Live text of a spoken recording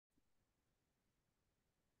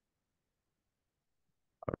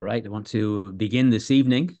All right, I want to begin this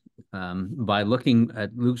evening by looking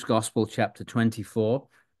at Luke's Gospel, chapter 24,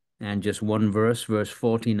 and just one verse, verse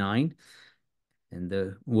 49, and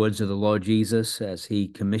the words of the Lord Jesus as he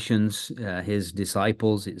commissions his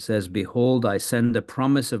disciples. It says, "Behold, I send a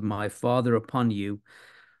promise of my Father upon you,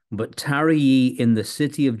 but tarry ye in the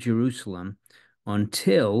city of Jerusalem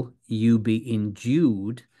until you be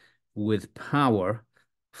endued with power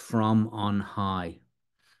from on high."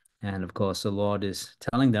 And of course, the Lord is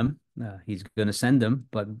telling them he's going to send them,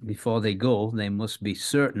 but before they go, they must be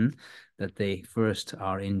certain that they first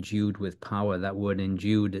are endued with power. That word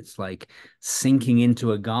endued, it's like sinking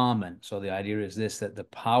into a garment. So the idea is this, that the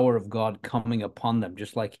power of God coming upon them,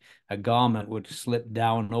 just like a garment would slip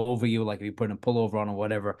down over you, like if you put a pullover on or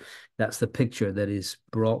whatever. That's the picture that is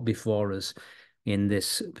brought before us in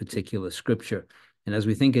this particular scripture. And as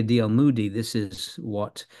we think of D.L. Moody, this is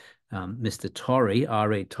what Mr. Torrey,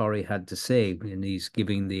 R.A. Torrey, had to say, and he's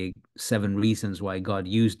giving the 7 reasons why God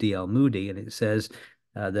used D.L. Moody, and it says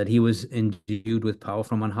that he was endued with power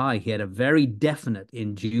from on high. He had a very definite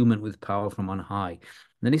enduement with power from on high. And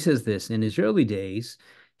then he says this, in his early days,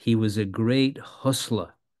 he was a great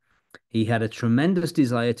hustler. He had a tremendous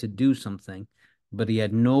desire to do something, but he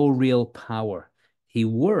had no real power. He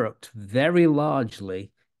worked very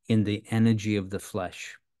largely in the energy of the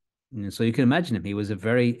flesh. And so you can imagine him. He was a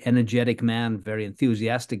very energetic man, very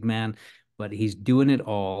enthusiastic man, but he's doing it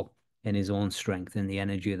all in his own strength and the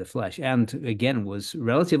energy of the flesh. And again, was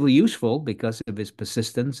relatively useful because of his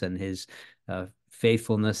persistence and his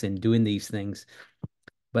faithfulness in doing these things.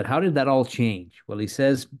 But how did that all change? Well, he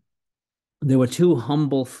says there were 2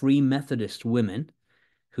 humble Free Methodist women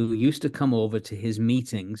who used to come over to his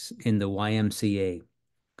meetings in the YMCA.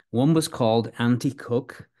 One was called Auntie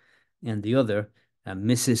Cook, and the other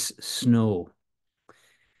Mrs. Snow.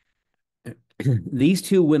 These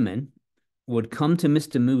 2 women would come to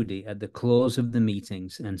Mr. Moody at the close of the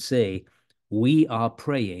meetings and say, "We are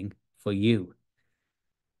praying for you."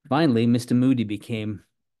 Finally, Mr. Moody became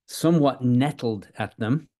somewhat nettled at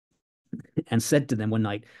them and said to them one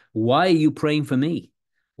night, "Why are you praying for me?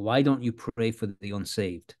 Why don't you pray for the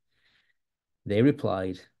unsaved?" They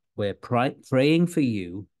replied, "We're praying for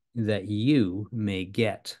you that you may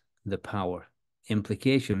get the power."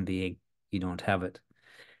 Implication being, you don't have it.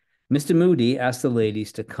 Mr. Moody asked the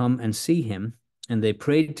ladies to come and see him, and they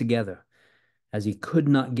prayed together as he could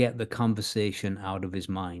not get the conversation out of his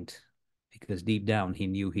mind because deep down he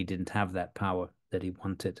knew he didn't have that power that he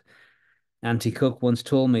wanted. Auntie Cook once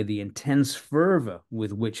told me the intense fervor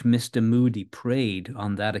with which Mr. Moody prayed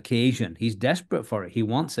on that occasion. He's desperate for it. He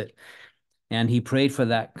wants it. And he prayed for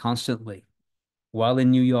that constantly. While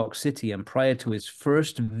in New York City and prior to his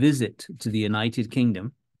first visit to the United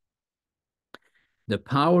Kingdom, the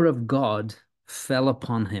power of God fell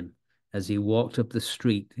upon him as he walked up the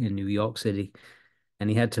street in New York City, and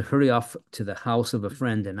he had to hurry off to the house of a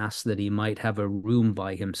friend and ask that he might have a room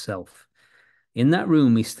by himself. In that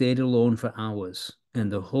room, he stayed alone for hours,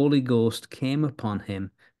 and the Holy Ghost came upon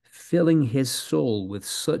him, filling his soul with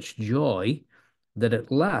such joy that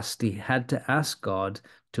at last he had to ask God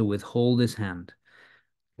to withhold his hand,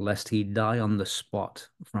 lest he die on the spot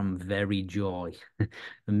from very joy.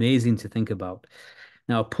 Amazing to think about.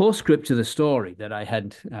 Now, a postscript to the story that I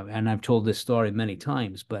had, and I've told this story many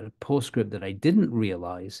times, but a postscript that I didn't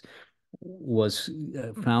realize was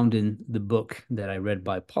found in the book that I read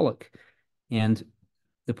by Pollock. And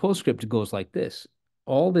the postscript goes like this.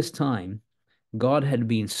 All this time, God had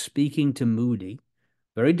been speaking to Moody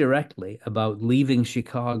very directly about leaving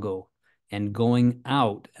Chicago and going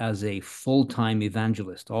out as a full-time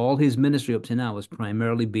evangelist. All his ministry up to now has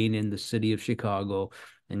primarily been in the city of Chicago,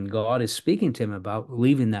 and God is speaking to him about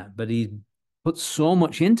leaving that. But he put so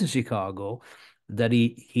much into Chicago that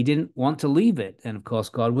he didn't want to leave it. And of course,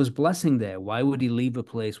 God was blessing there. Why would he leave a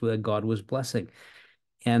place where God was blessing?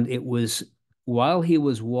 And it was while he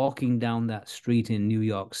was walking down that street in New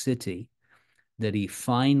York City that he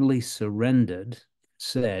finally surrendered,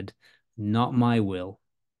 said, "Not my will,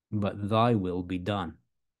 but thy will be done."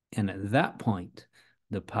 And at that point,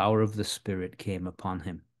 the power of the Spirit came upon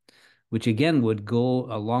him, which again would go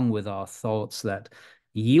along with our thoughts that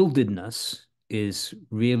yieldedness is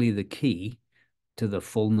really the key to the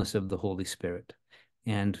fullness of the Holy Spirit.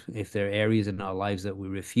 And if there are areas in our lives that we're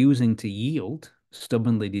refusing to yield,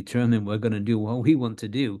 stubbornly determined we're going to do what we want to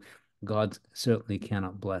do, God certainly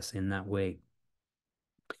cannot bless in that way.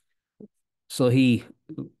 So he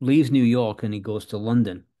leaves New York and he goes to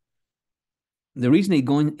London. The reason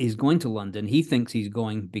he's going to London, he thinks he's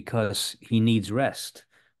going because he needs rest.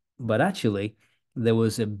 But actually, there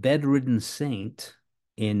was a bedridden saint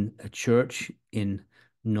in a church in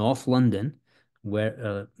North London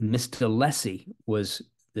where Mr. Leslie was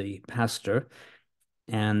the pastor,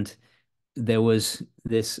 and there was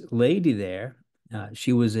this lady there.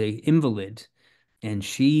 She was a invalid, and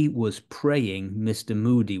she was praying Mr.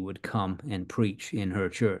 Moody would come and preach in her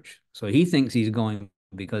church. So he thinks he's going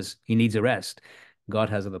because he needs a rest. God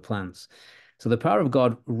has other plans. So the power of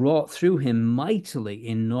God wrought through him mightily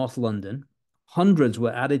in North London. Hundreds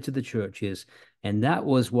were added to the churches, and that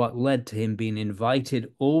was what led to him being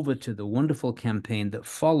invited over to the wonderful campaign that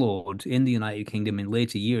followed in the United Kingdom in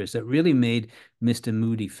later years that really made Mr.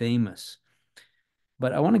 Moody famous.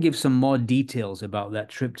 But I want to give some more details about that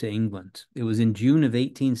trip to England. It was in June of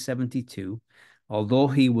 1872. Although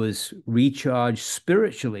he was recharged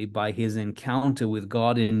spiritually by his encounter with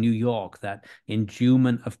God in New York, that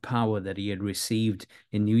endowment of power that he had received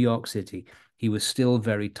in New York City, he was still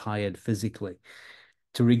very tired physically.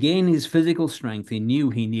 To regain his physical strength, he knew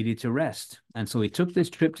he needed to rest. And so he took this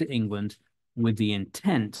trip to England with the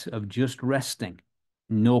intent of just resting,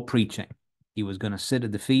 no preaching. He was going to sit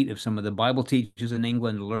at the feet of some of the Bible teachers in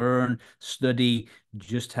England, learn, study,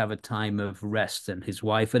 just have a time of rest. And his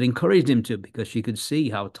wife had encouraged him to because she could see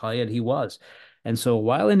how tired he was. And so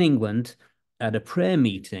while in England at a prayer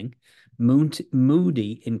meeting,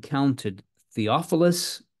 Moody encountered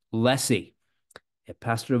Theophilus Leslie, a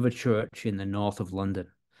pastor of a church in the north of London,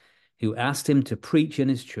 who asked him to preach in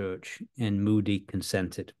his church, and Moody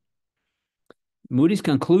consented. Moody's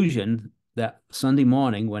conclusion that Sunday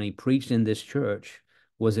morning when he preached in this church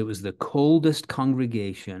was it was the coldest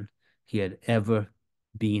congregation he had ever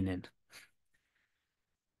been in.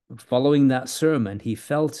 Following that sermon, he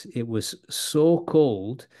felt it was so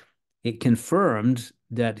cold, it confirmed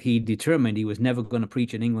that he determined he was never going to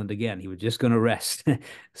preach in England again. He was just going to rest.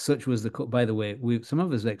 Such was the, by the way, some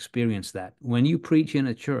of us experienced that. When you preach in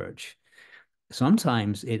a church,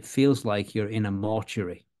 sometimes it feels like you're in a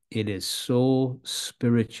mortuary. It is so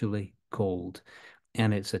spiritually cold.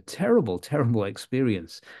 And it's a terrible, terrible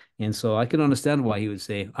experience. And so I can understand why he would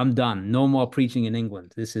say, I'm done. No more preaching in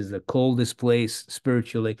England. This is the coldest place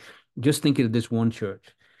spiritually. Just thinking of this one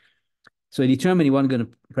church. So he determined he wasn't going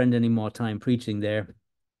to spend any more time preaching there.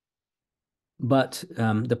 But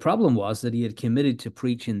the problem was that he had committed to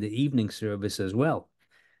preach in the evening service as well.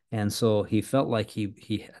 And so he felt like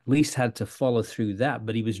he at least had to follow through that,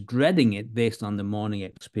 but he was dreading it based on the morning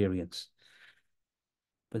experience.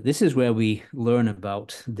 But this is where we learn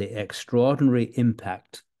about the extraordinary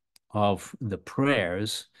impact of the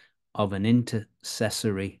prayers of an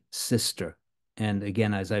intercessory sister. And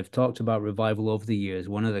again, as I've talked about revival over the years,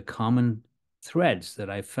 one of the common threads that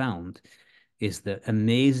I've found is the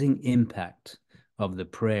amazing impact of the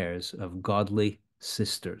prayers of godly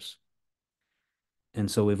sisters. And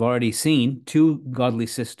so we've already seen two godly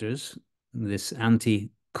sisters, this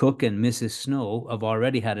Auntie Cook and Mrs. Snow, have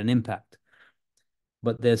already had an impact.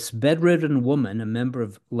 But this bedridden woman, a member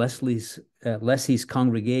of Leslie's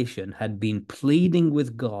congregation, had been pleading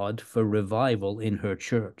with God for revival in her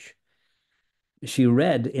church. She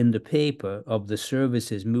read in the paper of the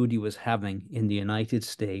services Moody was having in the United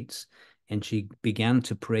States, and she began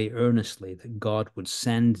to pray earnestly that God would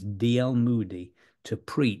send D.L. Moody to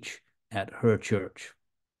preach at her church.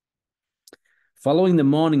 Following the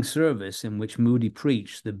morning service in which Moody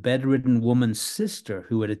preached, the bedridden woman's sister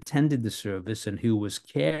who had attended the service and who was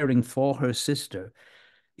caring for her sister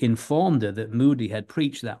informed her that Moody had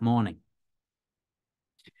preached that morning.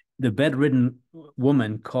 The bedridden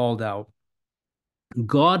woman called out,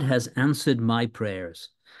 "God has answered my prayers."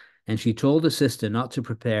 And she told her sister not to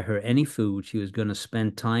prepare her any food. She was going to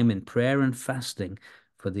spend time in prayer and fasting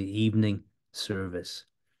for the evening service.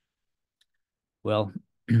 Well,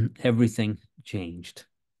 everything changed.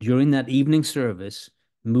 During that evening service,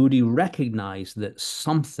 Moody recognized that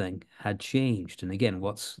something had changed. And again,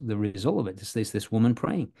 what's the result of it? It's this woman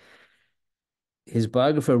praying. His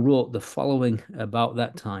biographer wrote the following about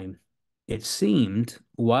that time. It seemed,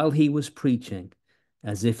 while he was preaching,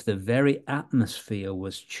 as if the very atmosphere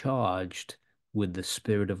was charged with the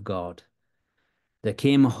Spirit of God. There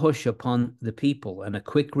came a hush upon the people and a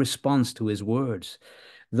quick response to his words.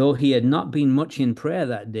 Though he had not been much in prayer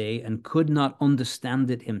that day and could not understand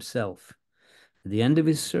it himself. At the end of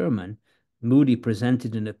his sermon, Moody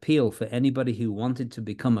presented an appeal for anybody who wanted to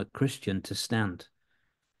become a Christian to stand.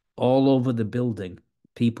 All over the building,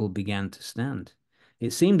 people began to stand.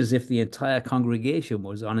 It seemed as if the entire congregation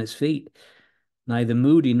was on its feet. Neither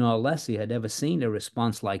Moody nor Leslie had ever seen a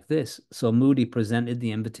response like this, so Moody presented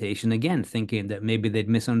the invitation again, thinking that maybe they'd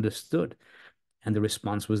misunderstood. And the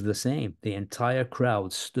response was the same. The entire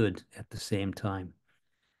crowd stood at the same time.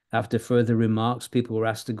 After further remarks, people were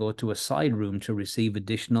asked to go to a side room to receive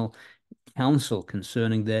additional counsel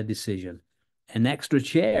concerning their decision. and extra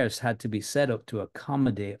chairs had to be set up to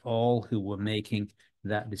accommodate all who were making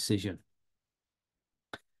that decision.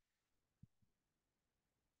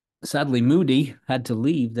 Sadly, Moody had to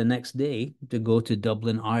leave the next day to go to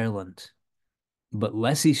Dublin, Ireland. But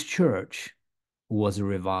Leslie's church was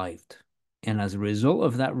revived. And as a result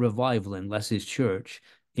of that revival in Leslie's church,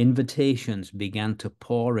 invitations began to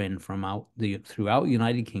pour in from throughout the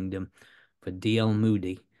United Kingdom for D.L.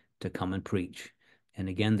 Moody to come and preach. And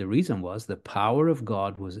again, the reason was the power of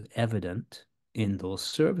God was evident in those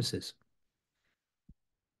services.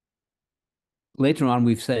 Later on,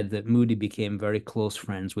 we've said that Moody became very close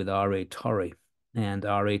friends with R.A. Torrey. And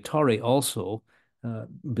R.A. Torrey also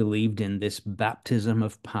believed in this baptism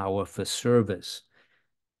of power for service.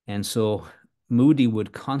 And so Moody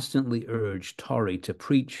would constantly urge Torrey to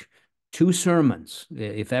preach 2 sermons.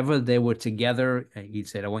 If ever they were together, he'd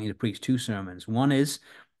said, I want you to preach 2 sermons. One is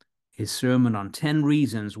his sermon on 10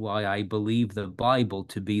 reasons why I believe the Bible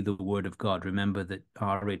to be the Word of God. Remember that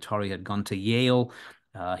R.A. Torrey had gone to Yale.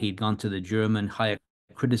 He'd gone to the German higher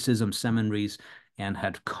criticism seminaries and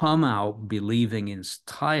had come out believing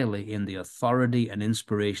entirely in the authority and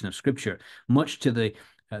inspiration of Scripture, much to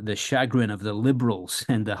the chagrin of the liberals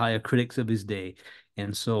and the higher critics of his day.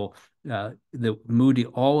 And so the Moody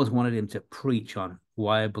always wanted him to preach on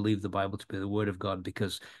why I believe the Bible to be the Word of God,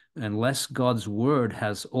 because unless God's Word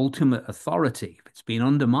has ultimate authority, if it's been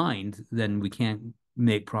undermined, then we can't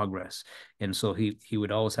make progress. And so he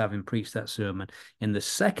would always have him preach that sermon. And the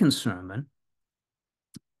second sermon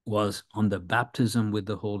was on the baptism with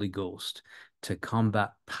the Holy Ghost to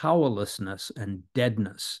combat powerlessness and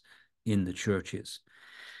deadness in the churches.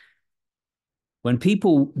 When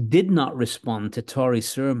people did not respond to Torrey's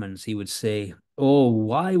sermons, he would say, oh,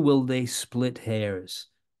 why will they split hairs?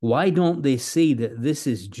 Why don't they see that this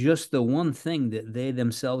is just the one thing that they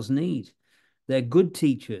themselves need? They're good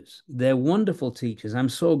teachers. They're wonderful teachers. I'm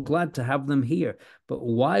so glad to have them here. But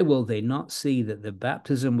why will they not see that the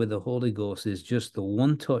baptism with the Holy Ghost is just the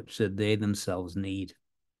one touch that they themselves need?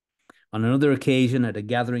 On another occasion, at a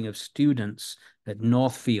gathering of students at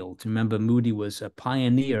Northfield, remember Moody was a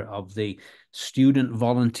pioneer of the student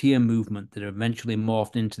volunteer movement that eventually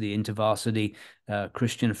morphed into the InterVarsity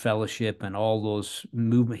Christian Fellowship and all those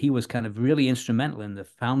movements. He was kind of really instrumental in the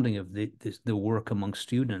founding of the work among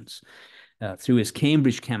students through his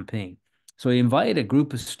Cambridge campaign. So he invited a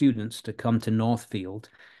group of students to come to Northfield.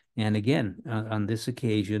 And again, on this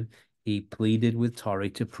occasion, he pleaded with Torrey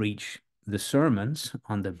to preach the sermons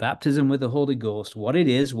on the baptism with the Holy Ghost, what it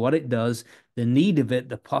is, what it does, the need of it,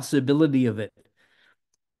 the possibility of it.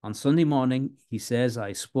 On Sunday morning, he says,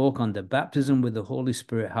 I spoke on the baptism with the Holy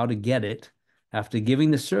Spirit, how to get it. After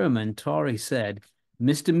giving the sermon, Torrey said,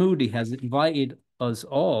 Mr. Moody has invited us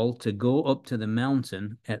all to go up to the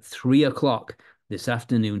mountain at 3 o'clock this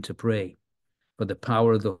afternoon to pray for the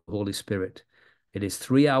power of the Holy Spirit. It is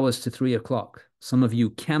 3 hours to 3 o'clock. Some of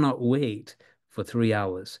you cannot wait for 3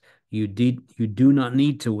 hours. You do not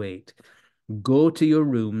need to wait. Go to your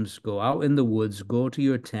rooms, go out in the woods, go to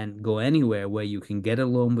your tent, go anywhere where you can get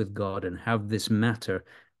alone with God and have this matter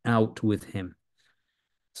out with him.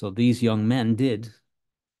 So these young men did.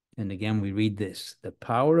 And again, we read this. The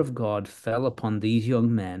power of God fell upon these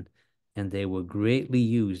young men, and they were greatly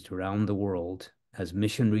used around the world as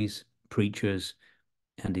missionaries, preachers,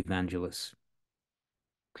 and evangelists.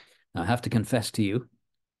 Now, I have to confess to you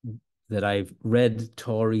that I've read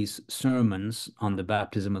Torrey's sermons on the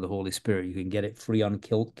baptism of the Holy Spirit. You can get it free on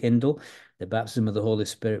Kindle. The Baptism of the Holy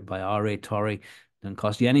Spirit by R.A. Torrey. Doesn't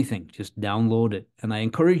cost you anything. Just download it. And I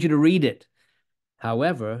encourage you to read it.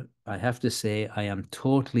 However, I have to say I am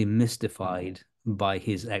totally mystified by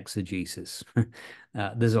his exegesis.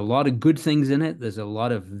 There's a lot of good things in it. There's a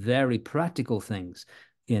lot of very practical things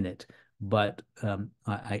in it. But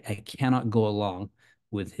I cannot go along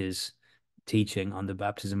with his teaching on the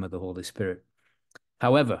baptism of the Holy Spirit.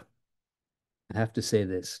 However, I have to say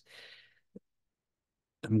this.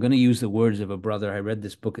 I'm going to use the words of a brother. I read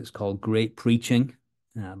this book. It's called Great Preaching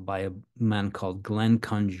by a man called Glenn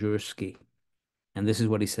Konjursky. And this is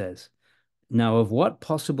what he says. Now, of what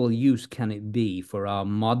possible use can it be for our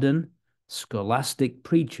modern scholastic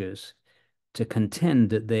preachers to contend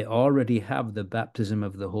that they already have the baptism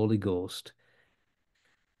of the Holy Ghost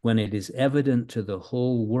when it is evident to the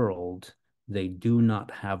whole world they do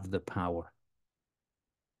not have the power?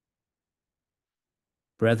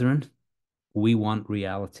 Brethren, we want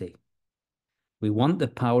reality. We want the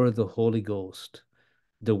power of the Holy Ghost.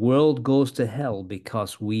 The world goes to hell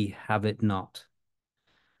because we have it not.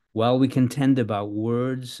 While we contend about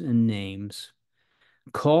words and names,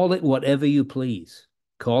 call it whatever you please.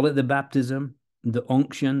 Call it the baptism, the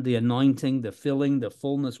unction, the anointing, the filling, the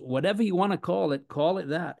fullness, whatever you want to call it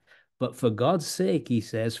that. But for God's sake, he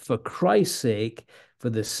says, for Christ's sake, for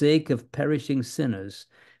the sake of perishing sinners,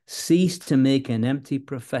 cease to make an empty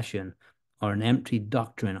profession or an empty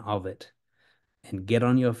doctrine of it, and get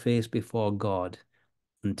on your face before God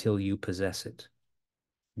until you possess it.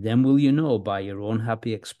 Then will you know by your own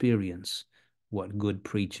happy experience what good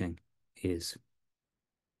preaching is.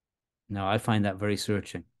 Now, I find that very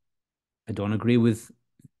searching. I don't agree with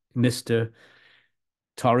Mr.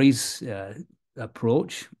 Torrey's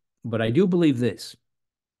approach, but I do believe this.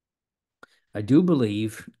 I do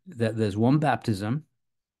believe that there's one baptism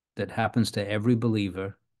that happens to every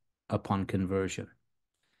believer upon conversion.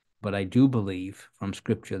 But I do believe from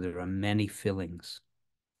Scripture there are many fillings.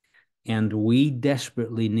 And we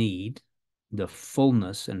desperately need the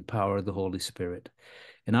fullness and power of the Holy Spirit.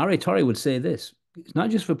 And R.A. Torrey would say this, it's not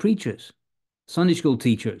just for preachers, Sunday school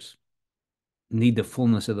teachers need the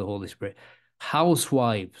fullness of the Holy Spirit.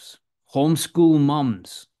 Housewives, homeschool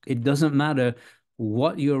moms, it doesn't matter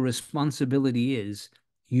what your responsibility is,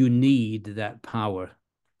 you need that power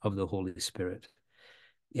of the Holy Spirit.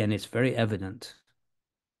 And it's very evident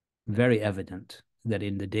that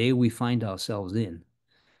in the day we find ourselves in,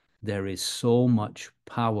 there is so much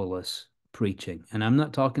powerless preaching. And I'm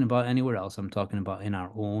not talking about anywhere else. I'm talking about in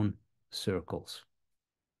our own circles.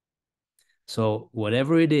 So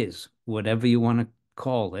whatever it is, whatever you want to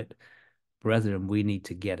call it, brethren, we need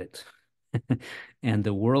to get it. And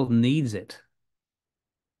the world needs it.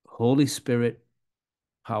 Holy Spirit,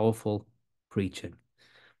 powerful preaching.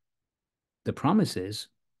 The promise is,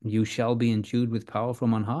 you shall be endued with power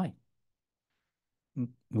from on high.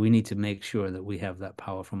 We need to make sure that we have that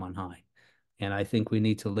power from on high. And I think we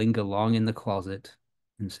need to linger long in the closet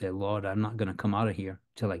and say, Lord, I'm not going to come out of here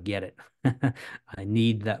till I get it. I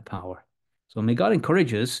need that power. So may God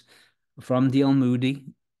encourage us from D.L. Moody,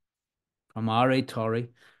 from R.A. Torrey.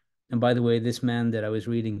 And by the way, this man that I was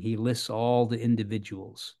reading, he lists all the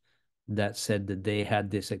individuals that said that they had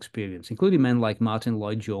this experience, including men like Martin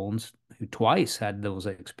Lloyd-Jones, who twice had those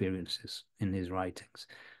experiences in his writings.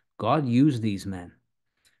 God used these men.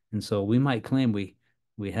 And so we might claim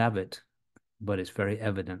we have it, but it's very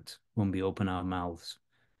evident when we open our mouths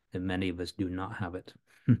that many of us do not have it.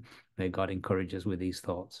 May God encourage us with these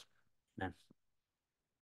thoughts. Amen.